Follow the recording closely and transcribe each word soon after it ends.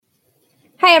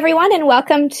Hi, everyone, and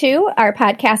welcome to our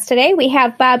podcast today. We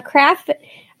have Bob Kraft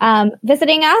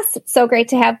visiting us. It's so great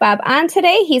to have Bob on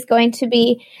today. He's going to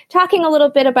be talking a little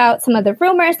bit about some of the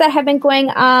rumors that have been going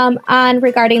on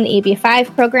regarding the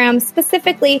EB-5 program,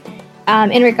 specifically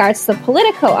in regards to the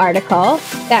Politico article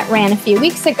that ran a few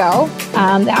weeks ago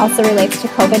that also relates to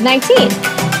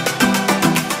COVID-19.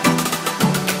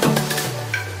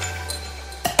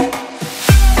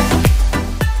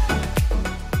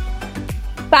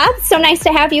 Bob, so nice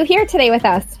to have you here today with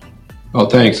us. Oh,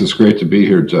 thanks. It's great to be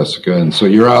here, Jessica. And so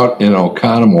you're out in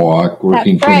Oconomowoc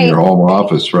working from your home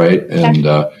office, right? And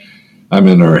I'm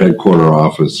in our headquarter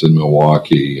office in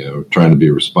Milwaukee, trying to be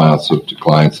responsive to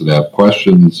clients that have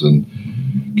questions and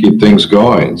keep things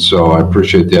going. So I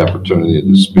appreciate the opportunity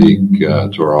to speak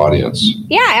to our audience.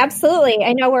 Yeah, absolutely.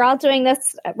 I know we're all doing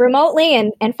this remotely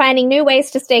and finding new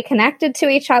ways to stay connected to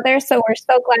each other. So we're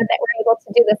so glad that we're able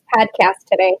to do this podcast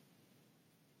today.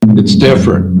 It's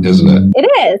different, isn't it?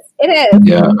 It is.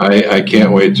 Yeah, I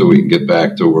can't wait till we can get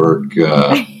back to work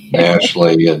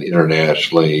nationally and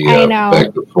internationally,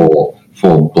 back to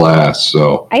full blast.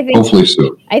 So hopefully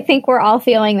soon. I think we're all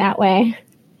feeling that way.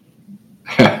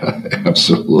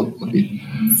 Absolutely.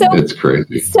 It's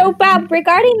crazy. So, Bob,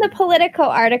 regarding the Politico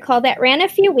article that ran a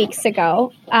few weeks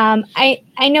ago, I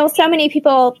know so many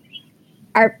people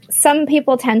some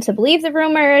people tend to believe the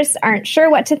rumors, aren't sure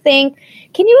what to think.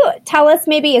 Can you tell us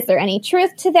maybe, is there any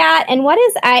truth to that? And what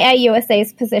is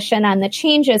IIUSA's position on the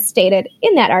changes stated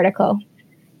in that article?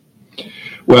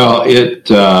 Well, it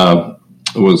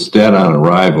was dead on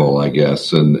arrival, I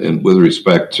guess. And with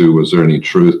respect to, was there any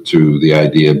truth to the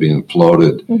idea being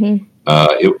floated? Mm-hmm.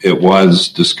 It was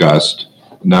discussed,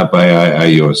 not by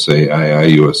IIUSA.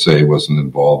 IIUSA wasn't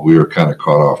involved. We were kind of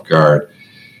caught off guard.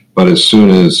 But as soon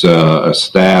as a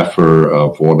staffer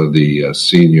of one of the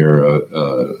senior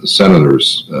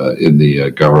senators in the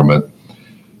government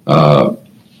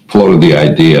floated the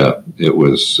idea, it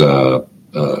was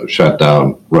shut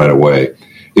down right away.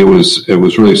 It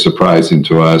was really surprising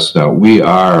to us. Now, we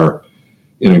are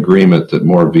in agreement that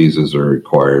more visas are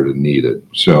required and needed.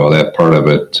 So that part of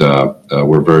it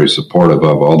we're very supportive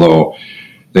of, although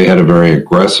they had a very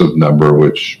aggressive number,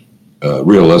 which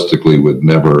realistically would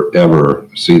never, ever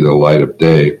see the light of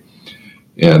day.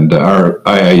 And our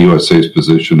IIUSA's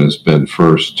position has been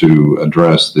first to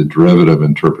address the derivative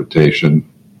interpretation,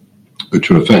 which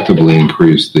would effectively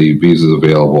increase the visas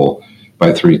available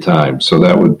by 3 times. So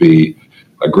that would be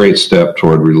a great step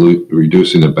toward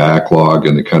reducing the backlog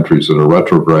in the countries that are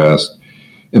retrogressed,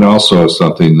 and also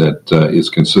something that is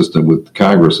consistent with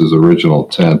Congress's original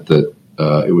intent that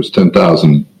it was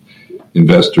 10,000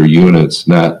 investor units,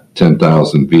 not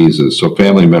 10,000 visas. So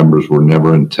family members were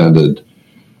never intended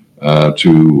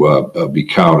to be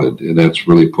counted. And that's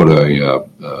really put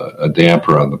a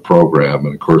damper on the program,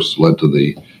 and of course led to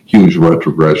the huge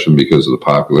retrogression because of the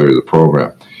popularity of the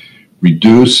program.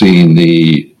 Reducing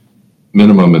the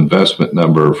minimum investment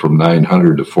number from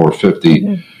 900 to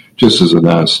 450 just as a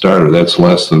non-starter, that's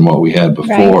less than what we had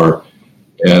before. Right.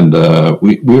 And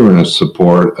we were in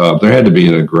support of, there had to be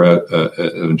an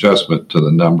adjustment to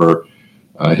the number.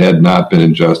 It had not been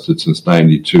adjusted since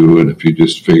 92, and if you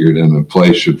just figured in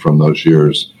inflation from those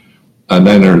years,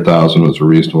 900,000 was a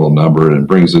reasonable number, and it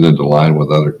brings it into line with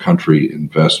other country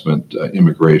investment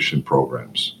immigration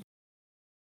programs.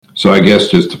 So I guess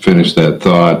just to finish that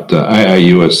thought,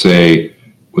 IIUSA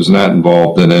was not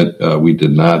involved in it. We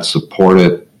did not support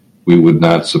it. We would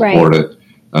not support it.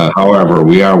 However,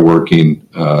 we are working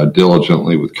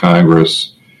diligently with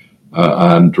Congress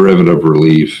on derivative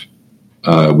relief.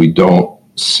 We don't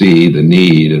see the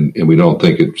need, and we don't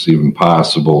think it's even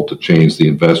possible to change the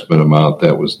investment amount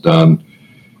that was done.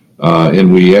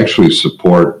 And we actually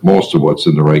support most of what's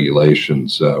in the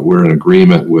regulations. We're in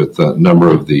agreement with a number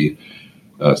of the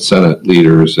Senate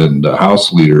leaders and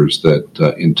House leaders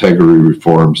that integrity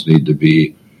reforms need to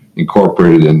be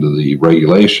incorporated into the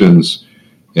regulations.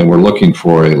 And we're looking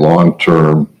for a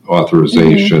long-term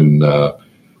authorization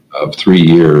of 3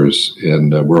 years.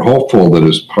 And we're hopeful that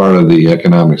as part of the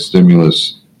economic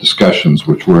stimulus discussions,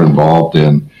 which we're involved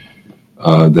in,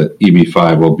 that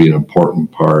EB-5 will be an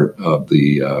important part of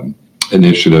the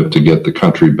initiative to get the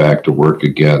country back to work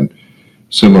again.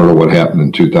 Similar to what happened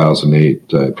in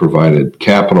 2008, it provided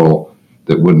capital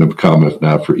that wouldn't have come if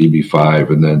not for EB-5,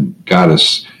 and then got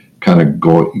us kind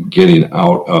of getting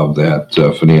out of that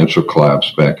financial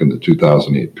collapse back in the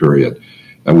 2008 period.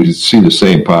 And we see the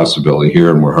same possibility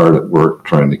here, and we're hard at work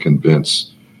trying to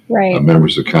convince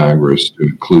members of Congress to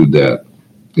include that,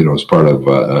 as part of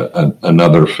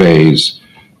another phase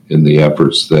in the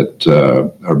efforts that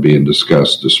are being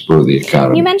discussed to spur the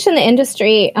economy. You mentioned the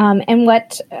industry and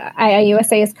what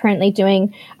IIUSA is currently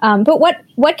doing, but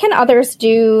what can others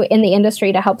do in the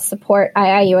industry to help support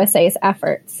IIUSA's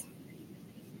efforts?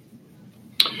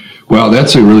 Well,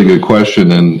 that's a really good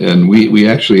question, and we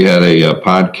actually had a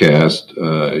podcast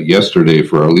yesterday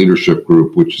for our leadership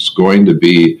group, which is going to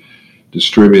be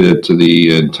distributed to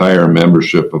the entire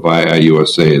membership of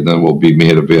IIUSA, and then will be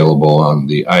made available on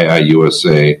the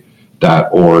iiusa.org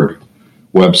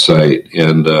website.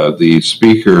 And the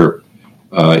speaker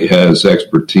has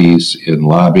expertise in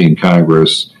lobbying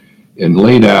Congress and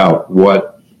laid out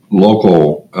what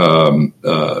local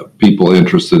people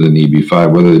interested in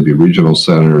EB5, whether they be regional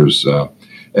centers,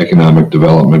 economic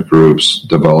development groups,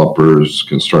 developers,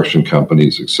 construction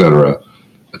companies, etc.,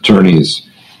 attorneys,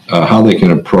 how they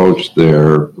can approach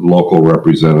their local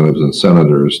representatives and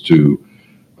senators to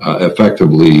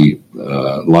effectively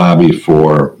lobby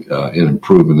for an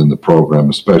improvement in the program,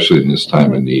 especially in this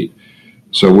time of need.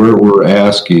 So we're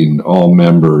asking all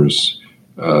members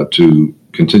to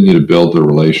continue to build their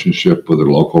relationship with their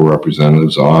local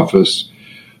representative's office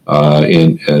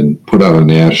and put on a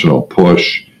national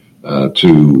push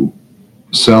to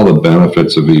sell the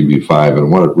benefits of EB5 and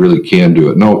what it really can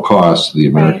do at no cost to the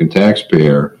American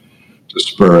taxpayer to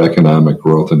spur economic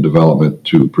growth and development,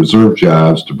 to preserve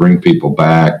jobs, to bring people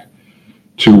back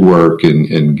to work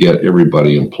and get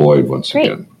everybody employed once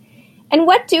again. And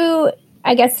what do,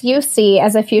 I guess, you see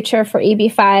as a future for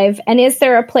EB5? And is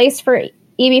there a place for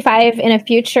EB5 in a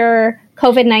future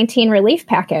COVID-19 relief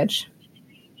package?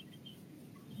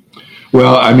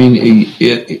 Well, I mean,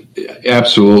 it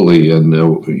absolutely. And,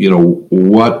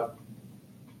 what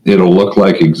it'll look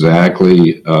like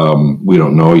exactly, we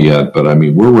don't know yet. But, I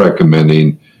mean, we're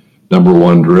recommending, number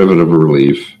one, derivative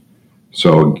relief.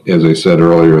 So, as I said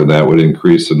earlier, that would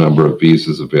increase the number of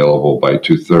visas available by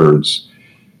 2/3.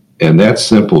 And that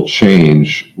simple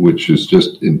change, which is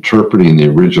just interpreting the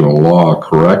original law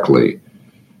correctly,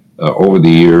 over the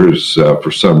years,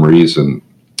 for some reason,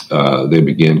 they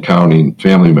began counting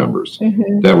family members.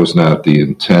 Mm-hmm. That was not the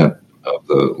intent of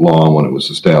the law when it was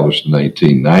established in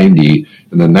 1990.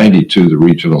 And then 92, the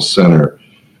Regional Center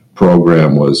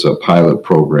program was a pilot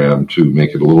program to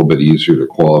make it a little bit easier to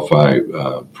qualify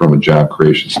from a job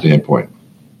creation standpoint.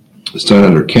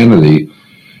 Senator Kennedy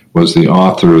was the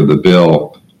author of the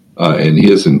bill, and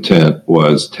his intent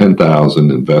was 10,000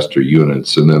 investor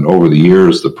units. And then over the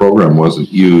years, the program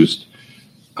wasn't used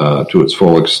to its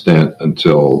full extent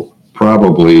until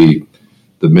probably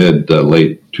the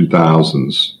late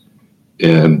 2000s.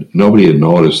 And nobody had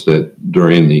noticed that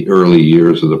during the early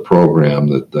years of the program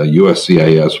that the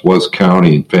USCIS was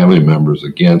counting family members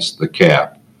against the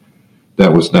cap.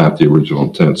 That was not the original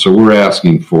intent. So we're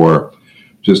asking for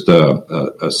just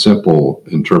a simple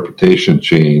interpretation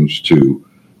change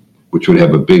which would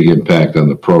have a big impact on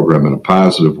the program in a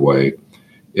positive way.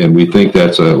 And we think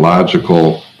that's a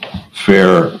logical,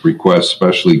 fair request,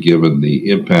 especially given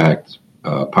the impact,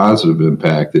 positive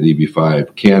impact that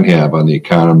EB5 can have on the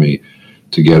economy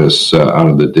to get us out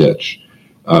of the ditch.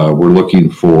 We're looking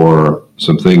for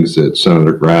some things that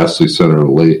Senator Grassley, Senator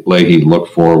Leahy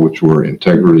looked for, which were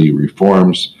integrity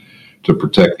reforms to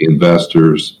protect the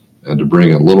investors and to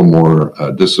bring a little more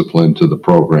discipline to the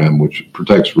program, which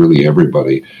protects really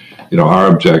everybody. Our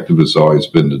objective has always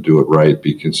been to do it right,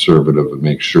 be conservative, and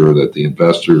make sure that the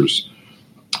investors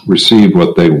receive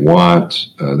what they want,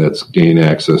 that's gain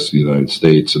access to the United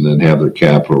States, and then have their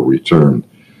capital returned.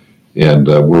 And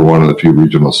we're one of the few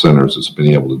regional centers that's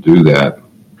been able to do that.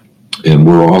 And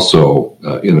we're also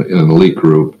in an elite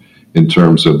group in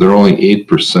terms of there are only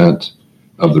 8%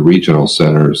 of the regional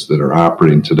centers that are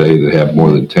operating today that have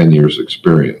more than 10 years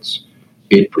experience.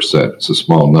 8%, it's a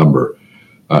small number.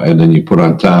 And then you put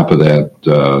on top of that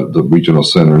the regional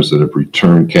centers that have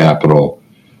returned capital,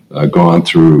 gone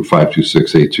through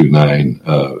 526, 829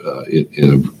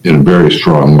 in a very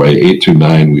strong way.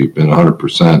 829, we've been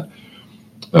 100%.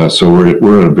 So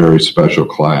we're in a very special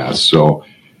class. So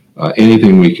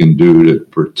anything we can do to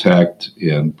protect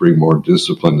and bring more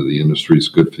discipline to the industry is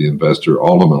good for the investor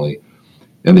ultimately.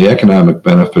 And the economic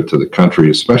benefit to the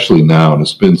country, especially now, and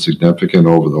it's been significant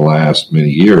over the last many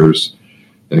years,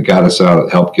 and it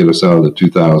helped get us out of the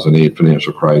 2008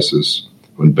 financial crisis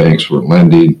when banks weren't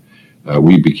lending.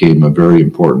 We became a very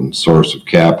important source of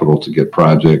capital to get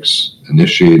projects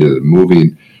initiated and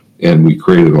moving, and we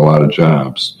created a lot of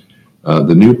jobs.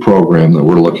 The new program that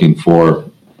we're looking for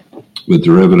with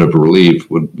derivative relief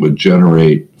would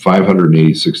generate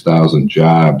 586,000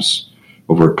 jobs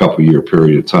over a couple-year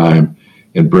period of time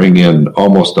and bring in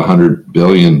almost $100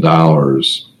 billion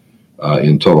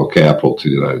in total capital to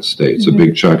the United States. A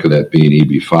big chunk of that being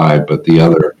EB-5, but the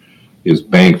other is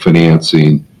bank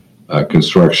financing,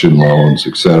 construction loans,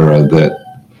 et cetera, that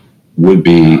would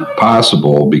be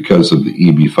possible because of the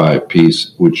EB-5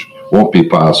 piece, which won't be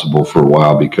possible for a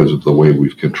while because of the way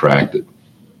we've contracted.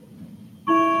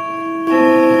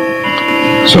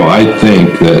 So I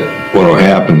think that what will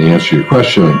happen, to answer your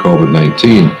question on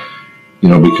COVID-19,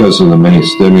 because of the many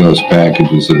stimulus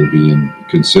packages that are being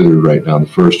considered right now, the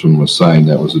first one was signed.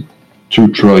 That was a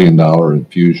 $2 trillion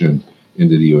infusion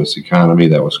into the U.S. economy.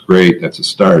 That was great. That's a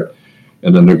start.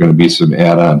 And then there are going to be some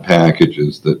add-on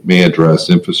packages that may address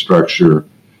infrastructure,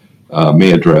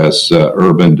 may address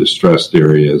urban distressed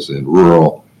areas and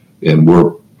rural. And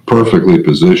we're perfectly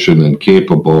positioned and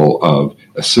capable of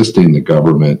assisting the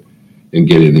government in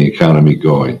getting the economy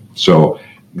going. So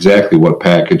exactly what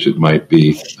package it might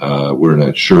be, we're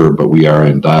not sure, but we are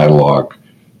in dialogue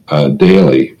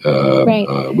daily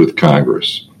with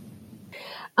Congress.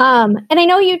 And I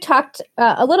know you talked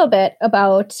a little bit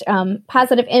about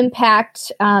positive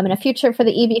impact and a future for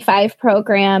the EB-5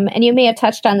 program, and you may have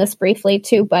touched on this briefly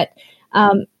too, but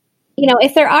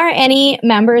if there are any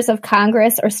members of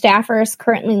Congress or staffers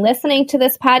currently listening to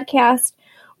this podcast,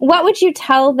 what would you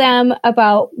tell them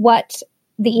about what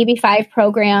the EB-5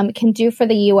 program can do for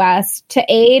the U.S. to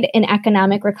aid in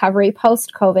economic recovery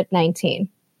post-COVID-19?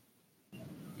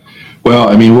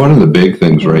 Well, one of the big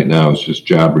things right now is just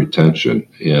job retention.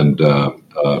 And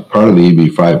part of the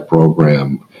EB-5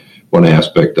 program, one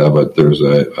aspect of it, there's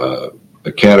a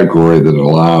category that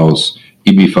allows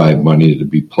EB-5 money to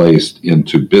be placed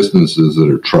into businesses that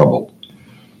are troubled.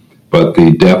 But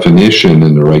the definition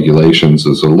in the regulations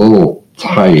is a little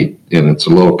tight and it's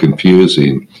a little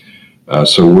confusing.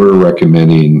 So we're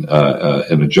recommending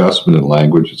an adjustment in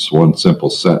language. It's one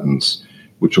simple sentence,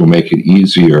 which will make it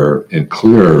easier and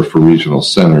clearer for regional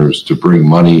centers to bring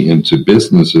money into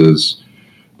businesses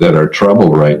that are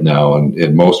troubled right now,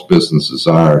 and most businesses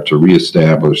are, to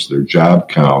reestablish their job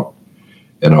count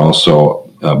and also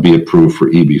be approved for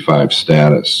EB-5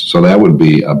 status. So that would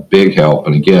be a big help.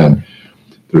 And again,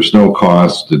 there's no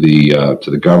cost to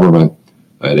the government.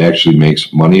 It actually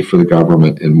makes money for the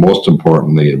government, and most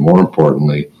importantly, and more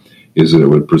importantly, is that it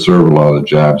would preserve a lot of the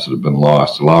jobs that have been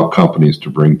lost, allow companies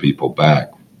to bring people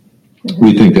back.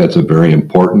 We think that's a very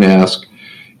important ask,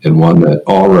 and one that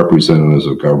all representatives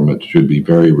of government should be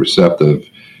very receptive,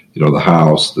 the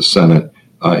House, the Senate,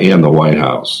 and the White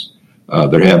House.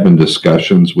 There have been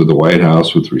discussions with the White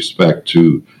House with respect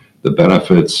to the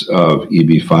benefits of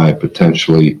EB-5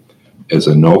 potentially as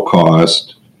a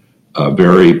no-cost,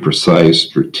 very precise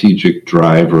strategic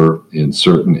driver in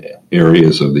certain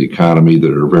areas of the economy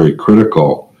that are very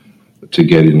critical to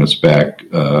getting us back,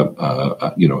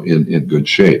 in good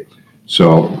shape.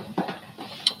 So,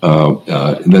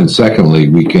 and then secondly,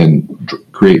 we can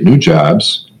create new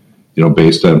jobs,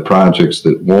 based on projects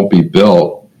that won't be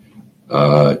built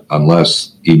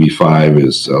unless EB-5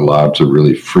 is allowed to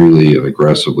really freely and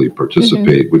aggressively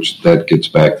participate, which that gets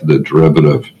back to the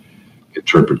derivative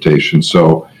interpretation.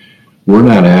 So we're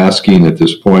not asking at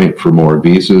this point for more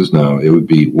visas. Now, it would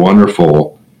be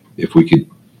wonderful if we could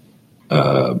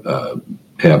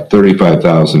have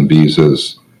 35,000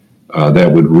 visas.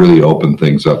 That would really open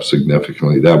things up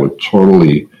significantly. That would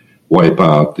totally wipe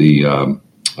out the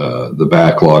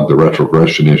backlog, the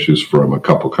retrogression issues from a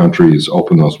couple countries,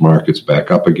 open those markets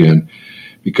back up again,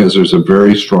 because there's a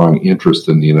very strong interest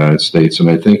in the United States. And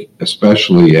I think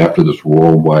especially after this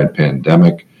worldwide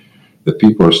pandemic, that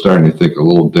people are starting to think a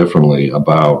little differently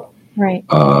about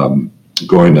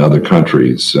going to other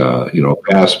countries.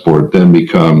 Passport then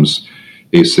becomes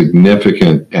a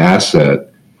significant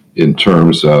asset in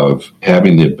terms of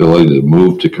having the ability to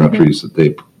move to countries that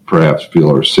they perhaps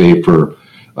feel are safer,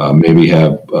 maybe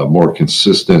have more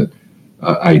consistent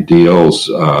ideals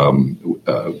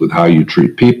with how you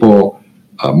treat people,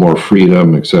 more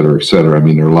freedom, et cetera, et cetera.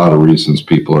 There are a lot of reasons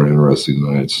people are interested in the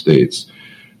United States.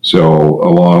 So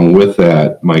along with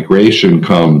that, migration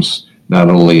comes not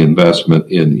only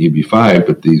investment in EB-5,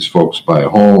 but these folks buy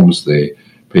homes, they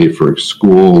pay for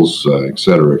schools, et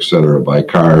cetera, buy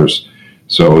cars.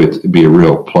 So it'd be a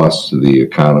real plus to the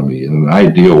economy. In an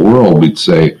ideal world, we'd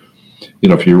say,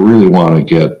 if you really want to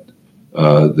get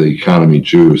the economy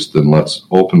juiced, then let's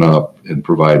open up and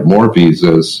provide more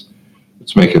visas.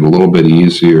 Let's make it a little bit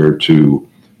easier to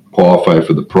qualify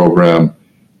for the program,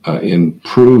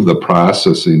 improve the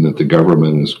processing that the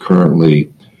government is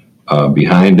currently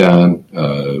behind on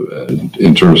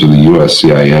in terms of the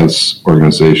USCIS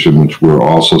organization, which we're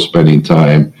also spending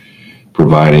time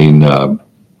providing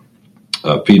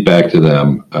feedback to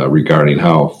them regarding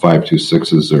how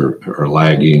 526s are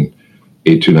lagging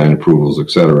 829 approvals,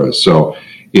 et cetera. So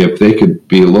if they could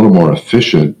be a little more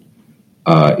efficient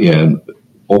and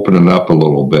opening up a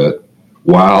little bit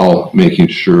while making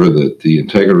sure that the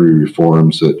integrity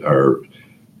reforms that are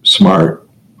smart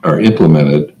are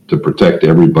implemented to protect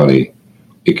everybody,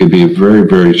 it could be a very,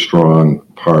 very strong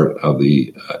part of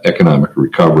the economic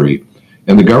recovery.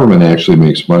 And the government actually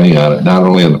makes money on it, not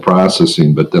only on the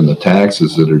processing, but then the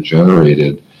taxes that are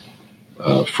generated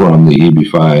from the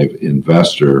EB5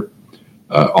 investor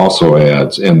also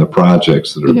adds, and the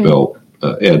projects that are built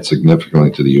add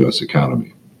significantly to the U.S.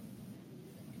 economy.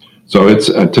 So it's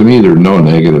to me, there are no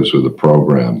negatives with the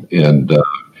program, and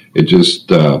it just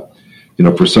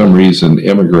for some reason,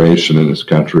 immigration in this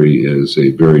country is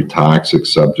a very toxic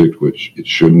subject, which it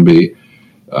shouldn't be.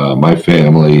 My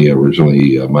family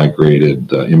originally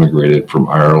immigrated from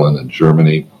Ireland and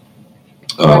Germany.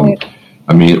 Right.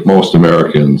 I mean, most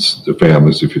Americans, the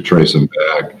families, if you trace them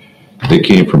back, they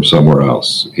came from somewhere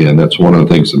else. And that's one of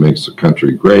the things that makes the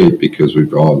country great, because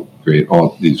we've all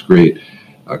these great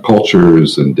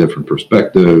cultures and different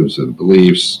perspectives and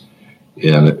beliefs.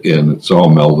 And it's all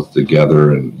melded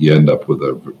together, and you end up with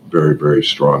a very, very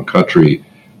strong country,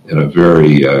 and a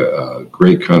very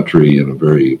great country, and a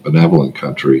very benevolent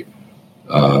country.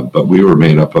 But we were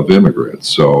made up of immigrants.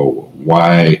 So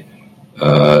why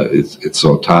it's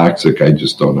so toxic, I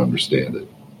just don't understand it.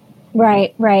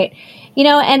 Right.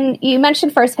 And you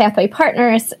mentioned First Pathway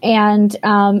Partners, and,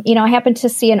 I happened to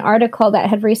see an article that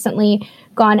had recently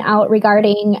gone out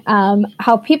regarding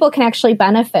how people can actually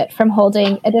benefit from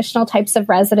holding additional types of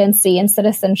residency and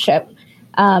citizenship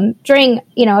during,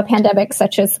 a pandemic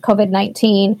such as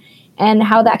COVID-19, and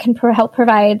how that can help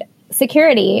provide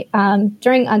security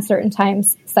during uncertain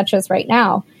times such as right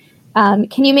now.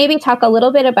 Can you maybe talk a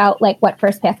little bit about what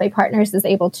First Pathway Partners is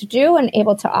able to do and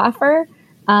able to offer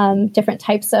different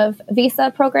types of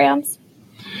visa programs?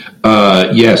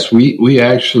 Yes, we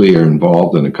actually are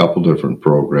involved in a couple different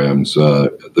programs.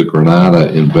 The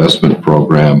Granada Investment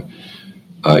Program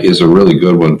is a really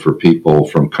good one for people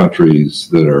from countries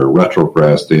that are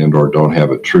retrogressed and or don't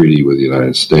have a treaty with the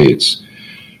United States.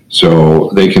 So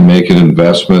they can make an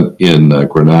investment in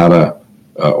Granada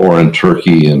or in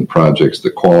Turkey in projects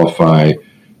that qualify.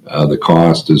 The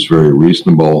cost is very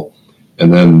reasonable.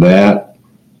 And then that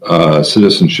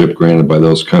citizenship granted by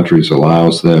those countries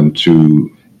allows them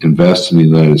to invest in the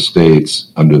United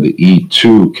States under the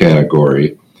E2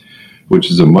 category,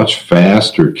 which is a much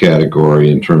faster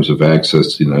category in terms of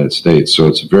access to the United States. So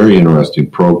it's a very interesting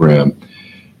program.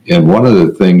 And one of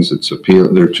the things that's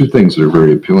appealing, there are two things that are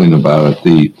very appealing about it.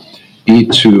 The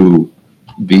E2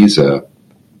 visa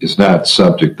is not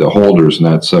subject, the holder is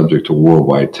not subject to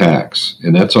worldwide tax.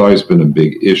 And that's always been a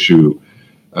big issue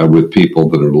with people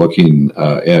that are looking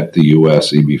at the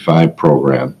U.S. EB5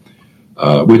 program,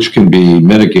 which can be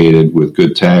mitigated with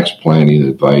good tax planning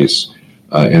advice.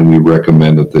 And we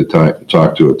recommend that they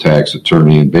talk to a tax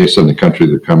attorney. And based on the country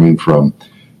they're coming from,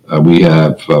 we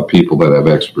have people that have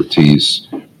expertise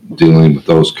dealing with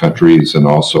those countries, and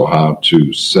also how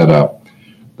to set up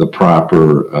the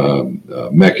proper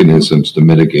mechanisms to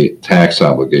mitigate tax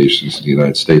obligations in the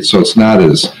United States. So it's not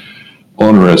as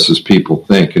onerous as people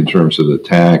think in terms of the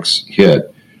tax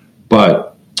hit.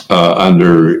 But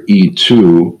under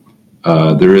E2,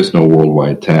 there is no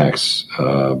worldwide tax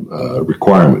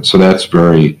requirement. So that's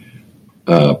very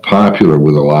popular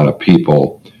with a lot of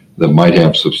people that might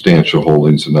have substantial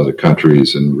holdings in other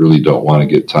countries and really don't want to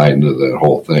get tied into that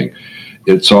whole thing.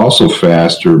 It's also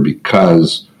faster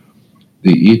because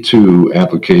the E2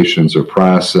 applications are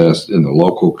processed in the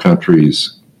local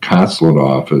country's consulate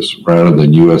office rather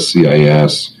than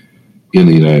USCIS in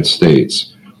the United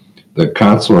States. The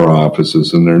consular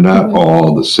offices, and they're not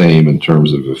all the same in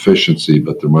terms of efficiency,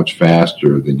 but they're much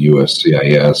faster than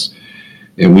USCIS.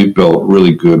 And we've built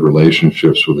really good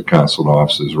relationships with the consulate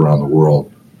offices around the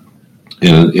world.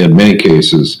 And in many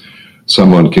cases,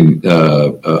 someone can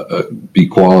be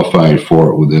qualified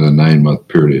for it within a 9-month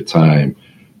period of time.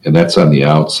 And that's on the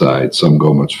outside. Some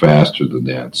go much faster than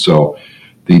that. So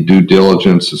the due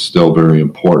diligence is still very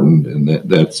important, and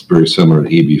that's very similar to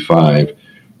EB5.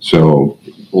 So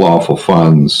lawful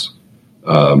funds,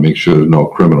 make sure there's no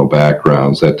criminal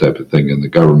backgrounds, that type of thing. And the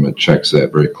government checks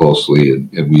that very closely,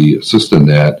 and we assist in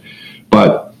that.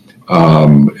 But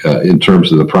in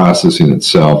terms of the processing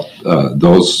itself,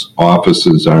 those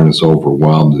offices aren't as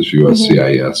overwhelmed as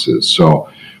USCIS is. So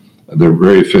they're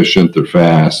very efficient, they're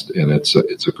fast, and it's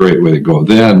a great way to go.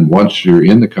 Then once you're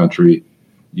in the country,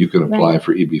 you can apply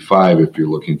for EB5 if you're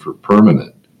looking for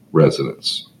permanent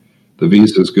residence. The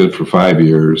visa is good for 5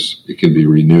 years. It can be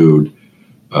renewed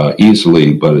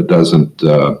easily, but it doesn't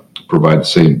provide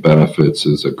the same benefits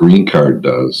as a green card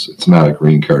does. It's not a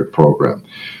green card program.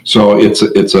 So it's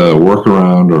a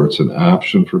workaround, or it's an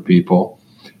option for people.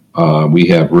 We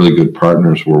have really good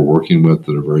partners we're working with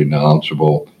that are very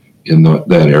knowledgeable in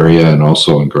that area, and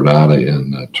also in Granada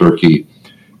in Turkey.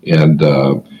 And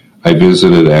I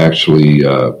visited actually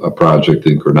a project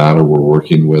in Granada we're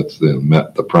working with, and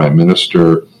met the Prime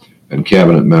Minister and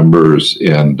cabinet members,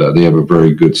 and they have a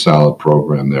very good, solid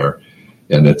program there.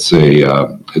 And it's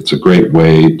a great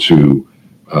way to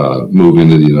move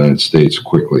into the United States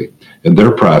quickly. And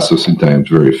their processing time is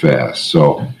very fast.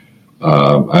 So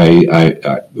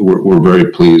we're very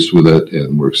pleased with it,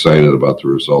 and we're excited about the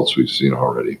results we've seen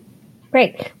already.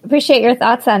 Great. Appreciate your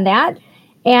thoughts on that.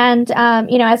 And,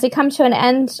 as we come to an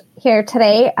end here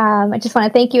today, I just want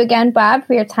to thank you again, Bob,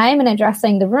 for your time in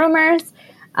addressing the rumors,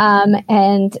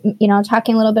 and,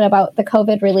 talking a little bit about the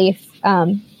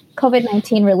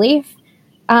COVID-19 relief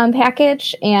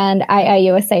package and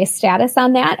IIUSA status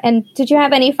on that. And did you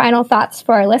have any final thoughts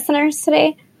for our listeners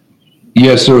today?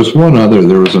 Yes, there was one other.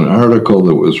 There was an article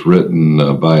that was written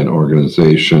by an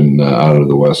organization out of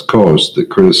the West Coast that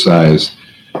criticized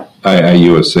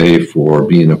IIUSA for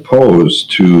being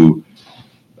opposed to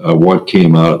what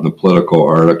came out in the Politico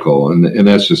article, and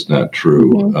that's just not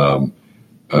true. Mm-hmm.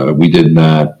 We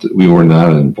were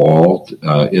not involved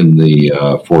in the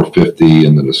 450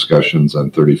 and the discussions on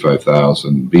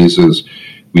 35,000 visas.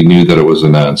 We knew that it was a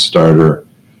non-starter,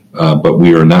 but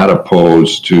we are not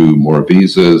opposed to more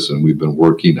visas, and we've been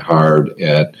working hard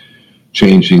at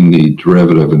changing the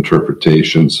derivative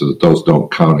interpretation so that those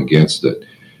don't count against it.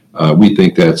 We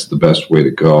think that's the best way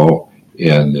to go,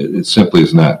 and it simply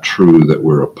is not true that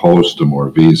we're opposed to more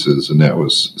visas, and that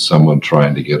was someone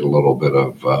trying to get a little bit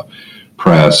of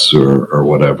press or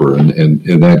whatever,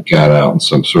 and that got out in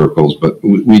some circles, but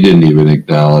we didn't even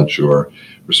acknowledge or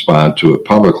respond to it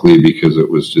publicly because it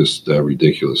was just a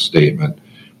ridiculous statement.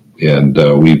 And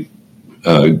we've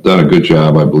done a good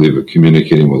job, I believe, of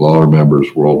communicating with all our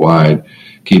members worldwide,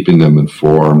 keeping them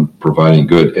informed, providing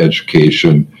good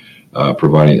education,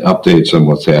 providing updates on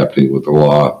what's happening with the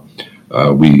law.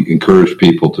 We encourage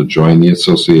people to join the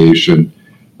association.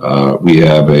 We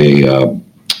have a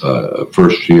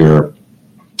first-year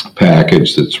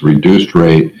package that's reduced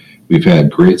rate. We've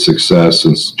had great success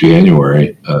since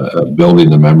January building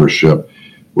the membership.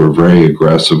 We're very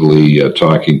aggressively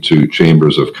talking to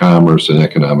chambers of commerce and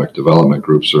economic development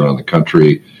groups around the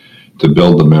country to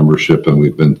build the membership, and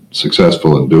we've been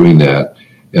successful in doing that.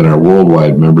 And our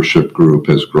worldwide membership group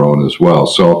has grown as well.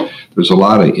 So there's a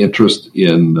lot of interest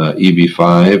in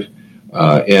EB5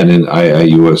 and in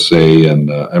IIUSA,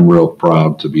 and I'm real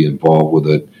proud to be involved with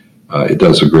it. It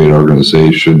does a great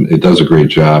organization. It does a great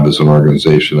job as an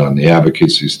organization on the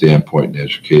advocacy standpoint and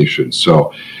education.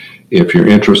 So if you're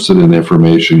interested in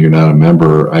information, you're not a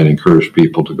member, I'd encourage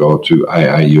people to go to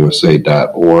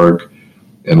iiusa.org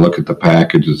and look at the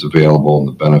packages available and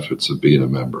the benefits of being a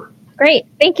member. Great.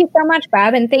 Thank you so much,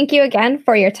 Bob. And thank you again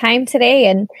for your time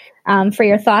today and for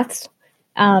your thoughts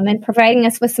and providing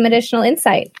us with some additional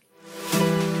insight.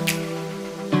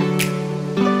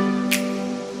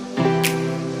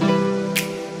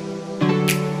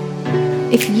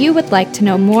 If you would like to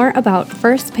know more about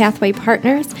First Pathway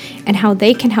Partners and how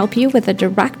they can help you with a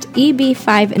direct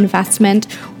EB5 investment,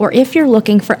 or if you're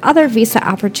looking for other visa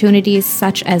opportunities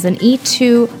such as an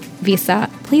E2 visa,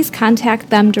 please contact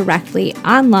them directly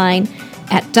online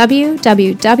at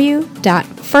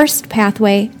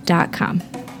www.firstpathway.com.